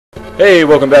Hey,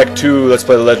 welcome back to Let's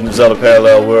Play The Legend of Zelda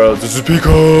Parallel Worlds. This is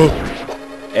Pico!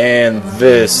 And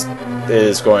this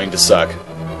is going to suck.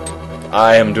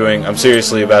 I'm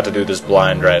seriously about to do this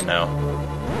blind right now.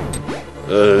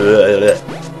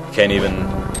 Can't even...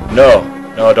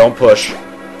 No, don't push.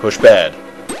 Push bad.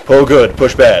 Pull good,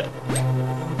 push bad.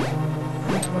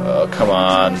 Oh, come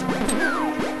on.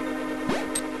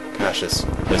 Gosh, this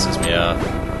pisses me off.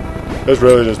 This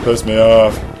really just pissed me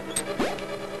off.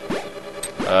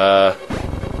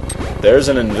 There's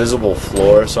an invisible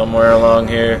floor somewhere along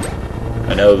here.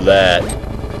 I know that.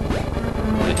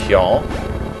 Is it here?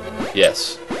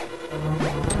 Yes.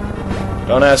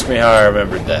 Don't ask me how I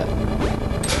remembered that.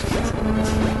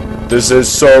 This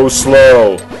is so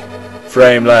slow.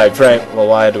 Frame lag, frame. Well,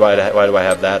 why do I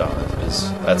have that on?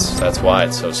 That's why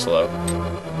it's so slow.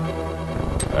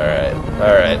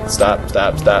 Alright, stop.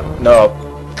 No,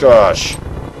 gosh.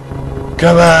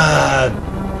 Come on!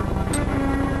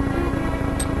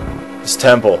 This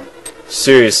temple.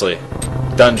 Seriously.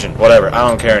 Dungeon, whatever, I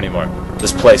don't care anymore.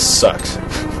 This place sucks.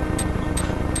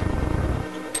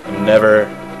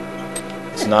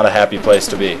 It's not a happy place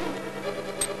to be.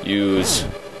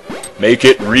 Make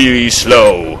it really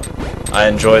slow. I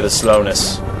enjoy the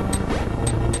slowness.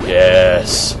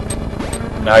 Yes.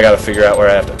 Now I gotta figure out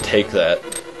where I have to take that.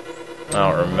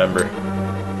 I don't remember.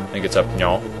 I think it's up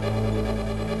y'all.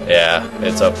 Yeah,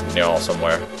 it's up y'all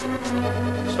somewhere.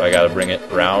 So I gotta bring it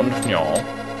round y'all.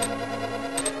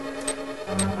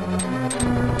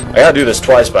 I gotta do this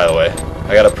twice, by the way.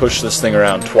 I gotta push this thing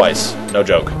around twice. No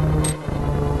joke.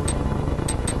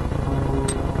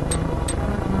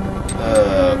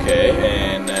 Okay,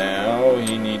 and now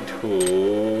you need to...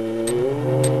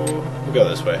 We'll go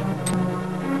this way.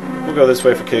 We'll go this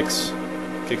way for kicks.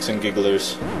 Kicks and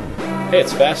gigglers. Hey,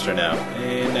 it's faster now.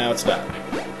 And now it's not.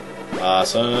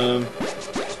 Awesome.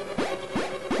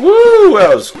 Woo!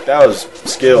 That was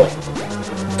skill.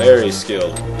 Very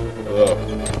skilled. Whoa.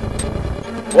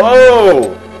 Whoa!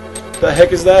 What the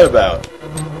heck is that about?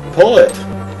 Pull it!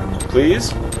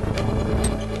 Please?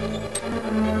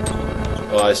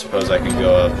 Well, I suppose I can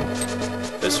go up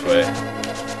this way.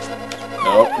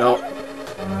 Nope.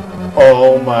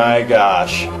 Oh my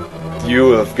gosh.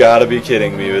 You have got to be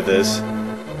kidding me with this.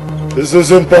 This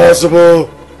is impossible!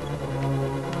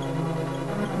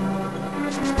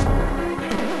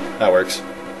 That works.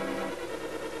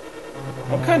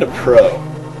 I'm kind of pro.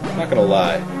 I'm not gonna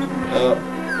lie. Oh,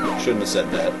 shouldn't have said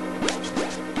that.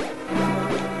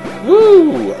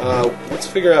 Woo! Let's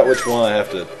figure out which one I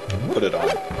have to put it on.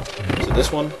 Is it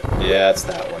this one? Yeah, it's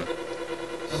that one.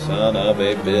 Son of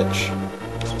a bitch.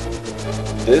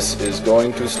 This is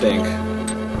going to stink.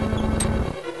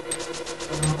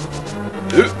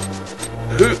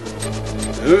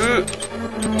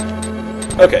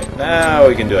 Okay, now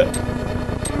we can do it.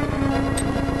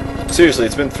 Seriously,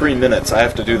 it's been 3 minutes. I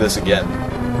have to do this again.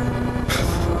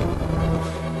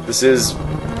 This is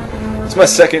my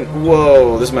second.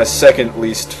 Whoa! This is my second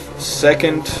least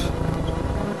favorite.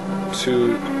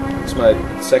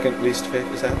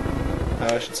 Is that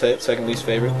how I should say it? Second least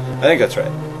favorite? I think that's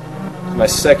right. It's my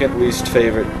second least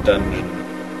favorite dungeon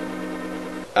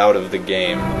out of the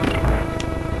game.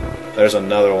 There's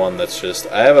another one that's just...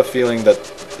 I have a feeling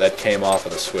that came off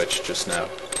of the Switch just now.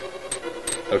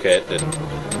 Okay, it didn't.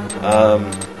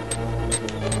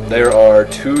 There are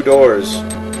 2 doors,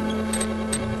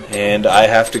 and I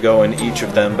have to go in each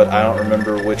of them, but I don't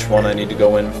remember which one I need to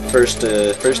go in first.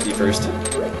 So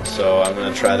I'm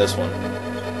gonna try this one.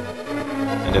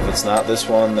 And if it's not this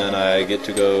one, then I get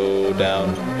to go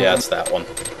down. Yeah, it's that one.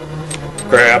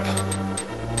 Crap!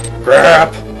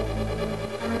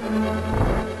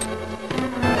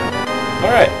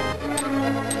 Alright.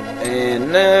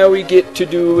 And now we get to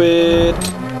do it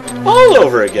all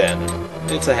over again.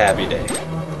 It's a happy day.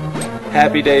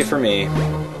 Happy day for me.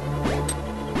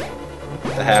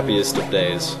 The happiest of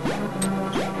days.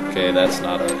 Okay, that's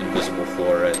not an invisible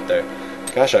floor right there.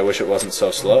 Gosh, I wish it wasn't so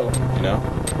slow, you know?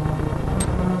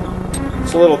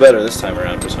 It's a little better this time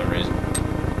around for some reason.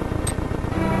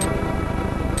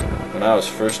 When I was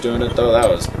first doing it, though, that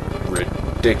was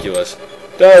ridiculous.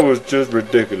 That was just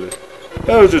ridiculous.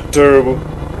 That was just terrible.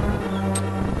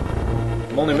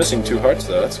 I'm only missing 2 hearts,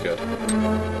 though. That's good.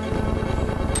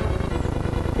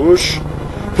 Push!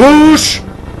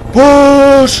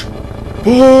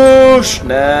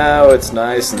 Now it's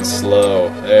nice and slow.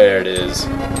 There it is.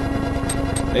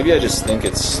 Maybe I just think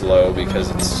it's slow because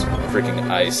it's freaking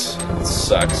ice. It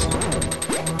sucks.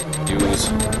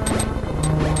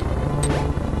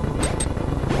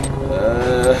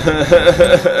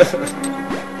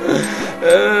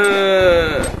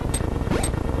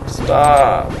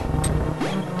 Stop.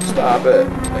 Stop it.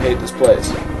 I hate this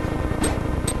place.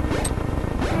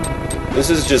 This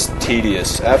is just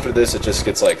tedious. After this, it just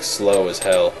gets like slow as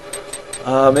hell.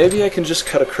 Maybe I can just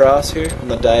cut across here on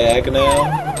the diagonal.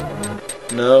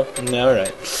 No? No,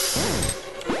 alright.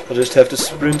 I'll just have to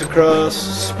sprint across.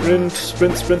 Sprint,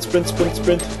 sprint, sprint, sprint, sprint,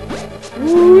 sprint.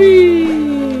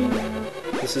 Whee!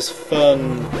 This is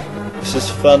fun. This is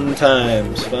fun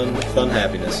times. Fun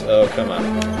happiness. Oh, come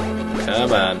on.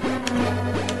 Come on.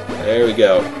 There we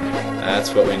go.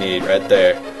 That's what we need right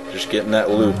there. Just getting that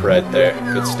loop right there.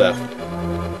 Good stuff.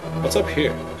 What's up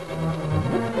here?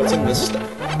 What's in this stuff?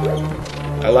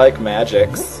 I like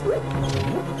magics.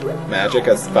 Magic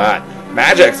is fun.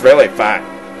 Magic's really fun.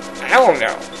 I don't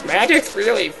know. Magic's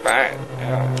really fun.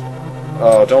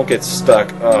 Oh, don't get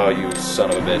stuck. Oh, you son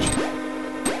of a bitch.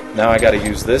 Now I gotta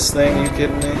use this thing? Are you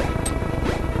kidding me?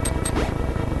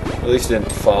 At least it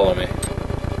didn't follow me.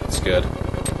 That's good.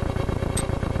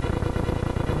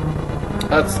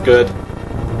 That's good.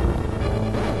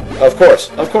 Of course,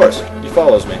 he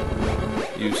follows me.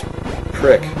 You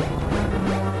prick. I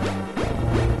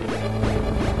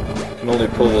can only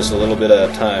pull this a little bit at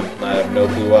a time. I have no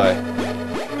clue why.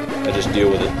 I just deal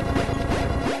with it.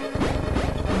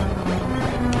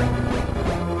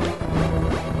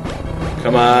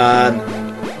 Come on.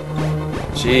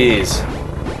 Jeez.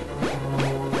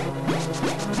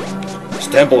 This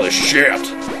temple is shit.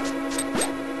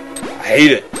 I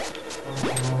hate it.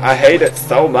 I hate it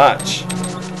so much.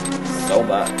 So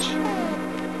much.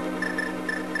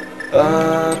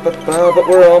 But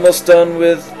we're almost done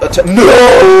with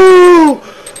no!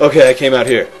 Okay, I came out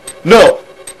here. No!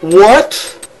 What?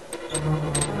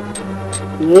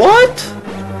 What?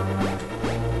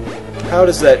 How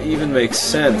does that even make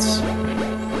sense?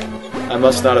 I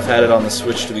must not have had it on the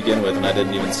Switch to begin with, and I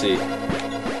didn't even see.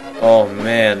 Oh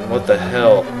man, what the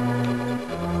hell?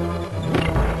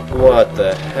 What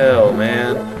the hell,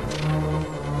 man?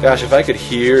 Gosh, if I could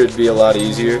hear, it'd be a lot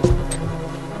easier.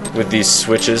 With these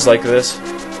switches like this.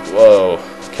 Whoa,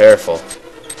 careful.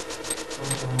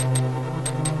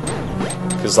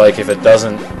 Because like if it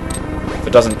doesn't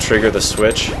trigger the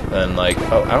switch, then like,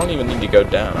 oh, I don't even need to go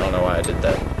down. I don't know why I did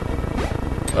that.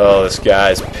 Oh, this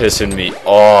guy's pissing me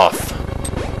off.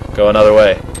 Go another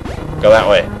way. Go that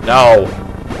way. No.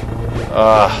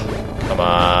 Come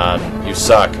on. You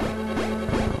suck.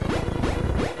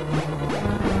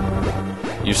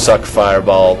 You suck,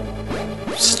 fireball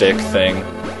stick thing.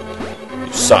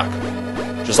 You suck.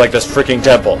 Just like this freaking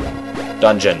temple.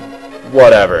 Dungeon.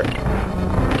 Whatever.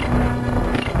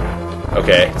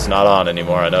 Okay, it's not on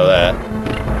anymore, I know that.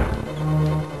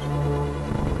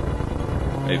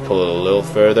 Maybe pull it a little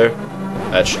further.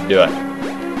 That should do it.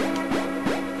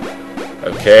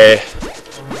 Okay.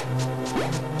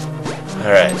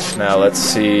 Alright, now let's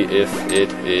see if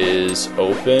it is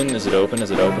open. Is it open?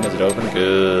 Is it open? Is it open?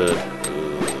 Good. Good.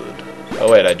 Oh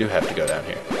wait, I do have to go down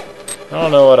here. I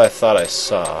don't know what I thought I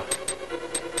saw.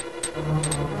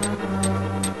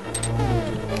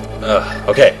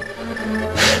 Okay.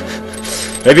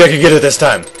 Maybe I can get it this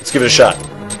time. Let's give it a shot.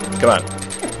 Come on.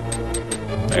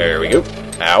 There we go.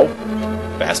 Ow.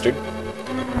 Bastard.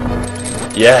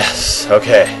 Yes.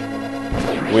 Okay.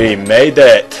 We made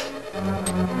it.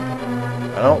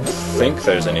 I don't think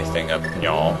there's anything up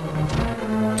y'all.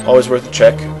 Always worth a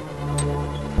check.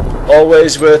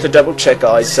 Always worth a double check,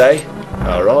 I say.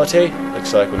 Alrighty.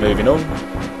 Looks like we're moving on.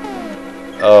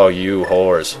 Oh, you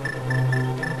whores.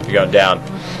 You're going down.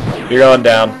 You're going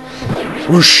down.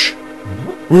 Whoosh.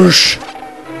 Whoosh.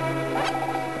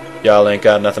 Y'all ain't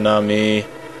got nothing on me.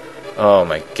 Oh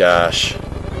my gosh.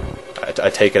 I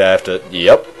take it I have to...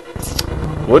 Yep.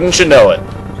 Wouldn't you know it?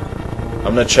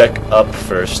 I'm gonna check up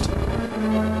first.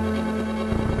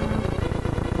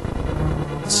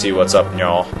 Let's see what's up,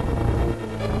 y'all.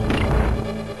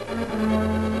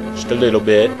 Just a little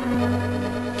bit.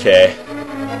 Okay.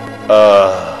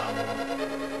 Oh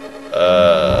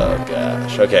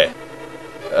gosh. Okay.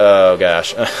 Oh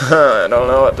gosh. I don't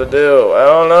know what to do. I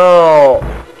don't know.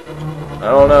 I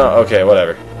don't know. Okay,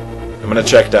 whatever. I'm gonna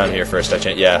check down here first.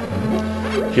 Yeah.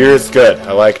 Here's good.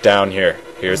 I like down here.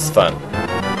 Here's fun.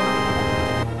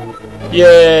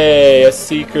 Yay! A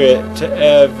secret to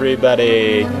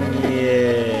everybody.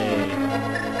 Yay!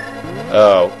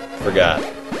 Oh, forgot.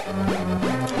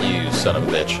 You son of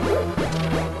a bitch.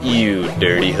 You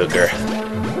dirty hooker.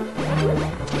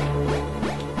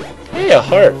 Hey, a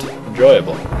heart.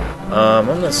 Enjoyable. I'm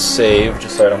gonna save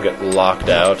just so I don't get locked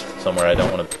out somewhere I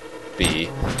don't want to be.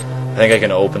 I think I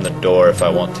can open the door if I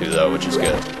want to, though, which is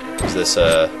good. Is this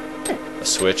a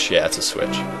switch? Yeah, it's a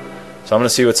switch. So I'm gonna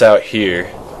see what's out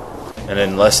here, and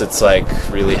unless it's like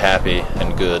really happy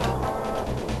and good,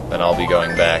 then I'll be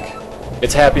going back.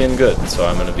 It's happy and good, so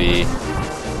I'm gonna be.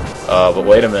 But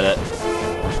wait a minute.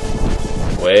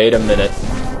 Wait a minute.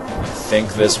 I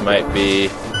think this might be...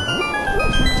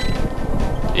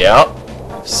 Yep.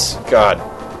 God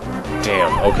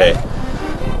damn. Okay.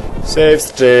 Save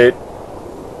state.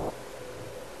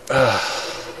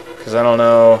 Because I don't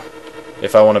know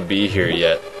if I want to be here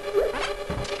yet.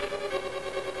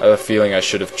 I have a feeling I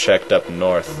should have checked up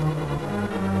north.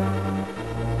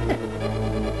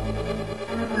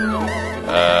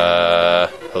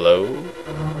 Hello?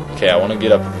 Okay, I want to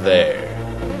get up there.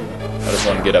 I just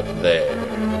want to get up there.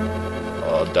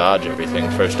 I'll dodge everything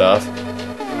first off.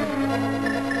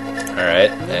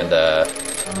 Alright, and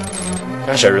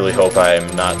gosh, I really hope I'm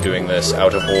not doing this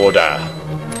out of order.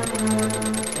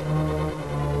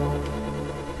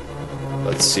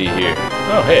 Let's see here.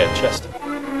 Oh, hey, a chest.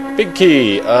 Big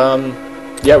key!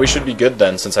 Yeah, we should be good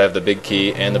then, since I have the big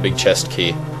key and the big chest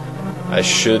key. I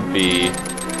should be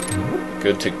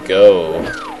good to go.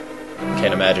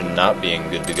 Can't imagine not being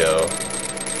good to go.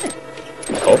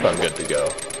 I hope I'm good to go.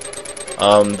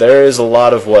 There is a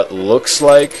lot of what looks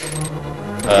like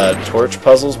torch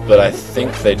puzzles, but I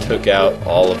think they took out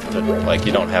all of the... Like,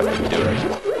 you don't have to do it.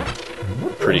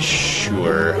 I'm pretty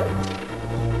sure.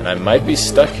 And I might be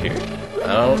stuck here.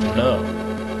 I don't know.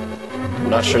 I'm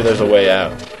not sure there's a way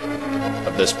out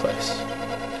of this place,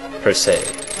 per se.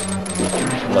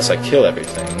 Unless I kill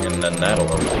everything, and then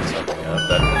that'll open something up.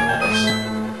 That'd be nice.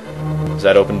 Does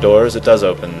that open doors? It does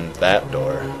open that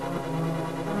door.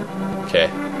 Okay,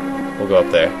 we'll go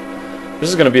up there. This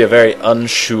is going to be a very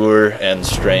unsure and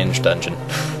strange dungeon.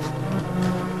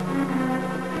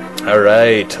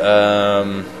 Alright,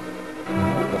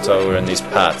 what's over in these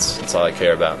pots? That's all I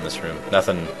care about in this room.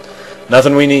 Nothing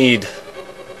we need.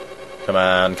 Come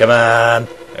on, come on!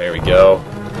 There we go.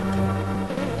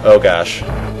 Oh gosh.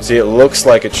 See, it looks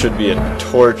like it should be a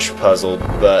torch puzzle,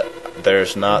 but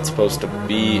there's not supposed to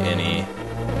be any.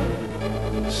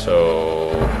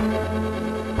 So...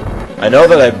 I know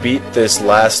that I beat this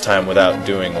last time without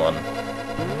doing one.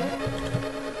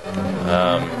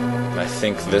 I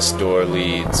think this door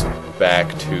leads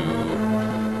back to...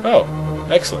 Oh,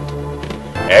 excellent.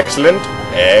 Excellent,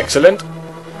 excellent.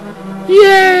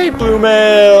 Yay, blue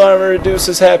mail! Armor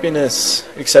reduces happiness.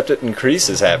 Except it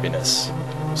increases happiness.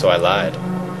 So I lied.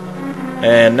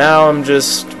 And now I'm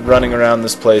just running around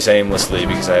this place aimlessly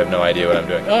because I have no idea what I'm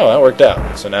doing. Oh, that worked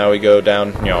out. So now we go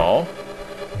down y'all.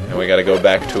 And we gotta go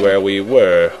back to where we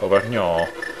were, over y'all.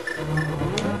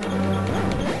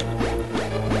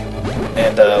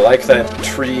 And like that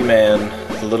tree man,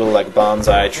 the little like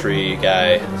bonsai tree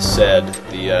guy said,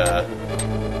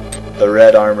 the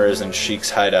red armor is in Sheik's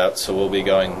hideout, so we'll be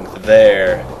going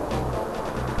there.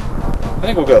 I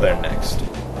think we'll go there next.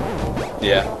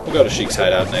 Yeah, we'll go to Sheik's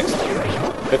hideout next.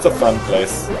 It's a fun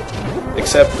place.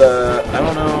 Except, I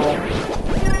don't know...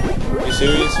 Are you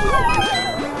serious?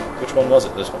 Which one was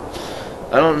it? This one.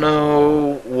 I don't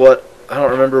know what... I don't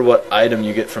remember what item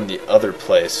you get from the other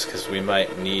place, because we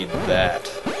might need that.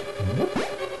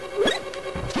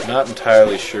 Not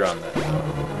entirely sure on that, though.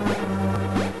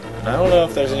 And I don't know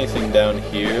if there's anything down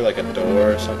here, like a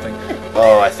door or something.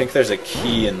 Oh, I think there's a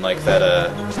key in, like, that,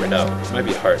 or no, it might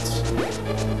be hearts.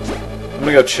 I'm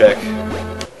gonna go check.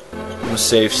 I'm gonna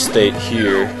save state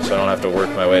here, so I don't have to work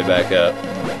my way back up.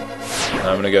 And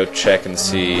I'm gonna go check and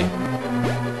see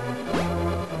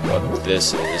what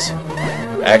this is.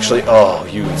 Actually, oh,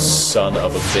 you son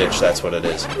of a bitch, that's what it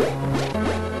is.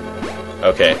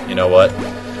 Okay, you know what?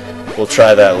 We'll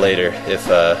try that later, if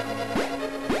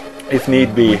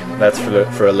need be. That's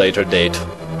for a later date.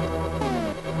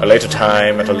 A later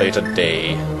time at a later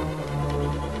day.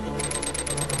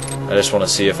 I just want to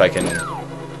see if I can...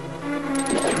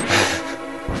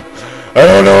 I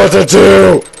don't know what to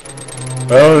do!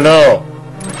 I don't know.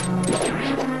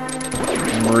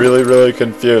 I'm really, really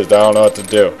confused. I don't know what to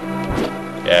do.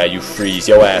 Yeah, you freeze.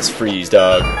 Yo ass freeze,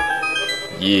 dog.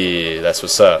 Yeah, that's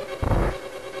what's up.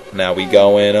 Now we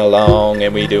going along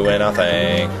and we doing our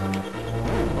thing.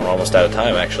 We're almost out of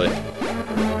time, actually.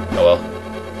 Oh well.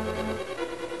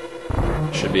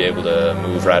 Should be able to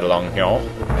move right along here.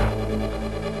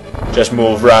 Just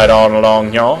move right on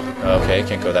along here. Okay,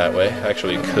 can't go that way.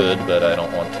 Actually could, but I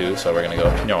don't want to, so we're gonna go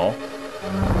up here.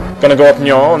 Gonna go up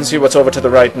here and see what's over to the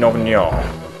right and over here.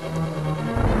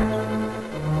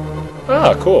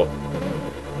 Ah, cool.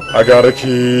 I got a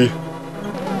key.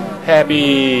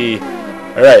 Happy.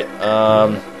 Alright,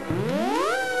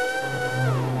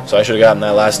 so I should have gotten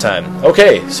that last time.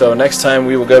 Okay, so next time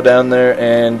we will go down there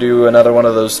and do another one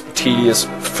of those tedious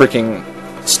freaking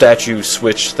statue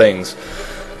switch things.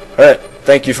 Alright,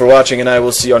 thank you for watching, and I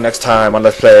will see you next time on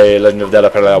Let's Play Legend of Zelda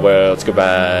Parallel Worlds.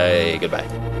 Goodbye. Goodbye.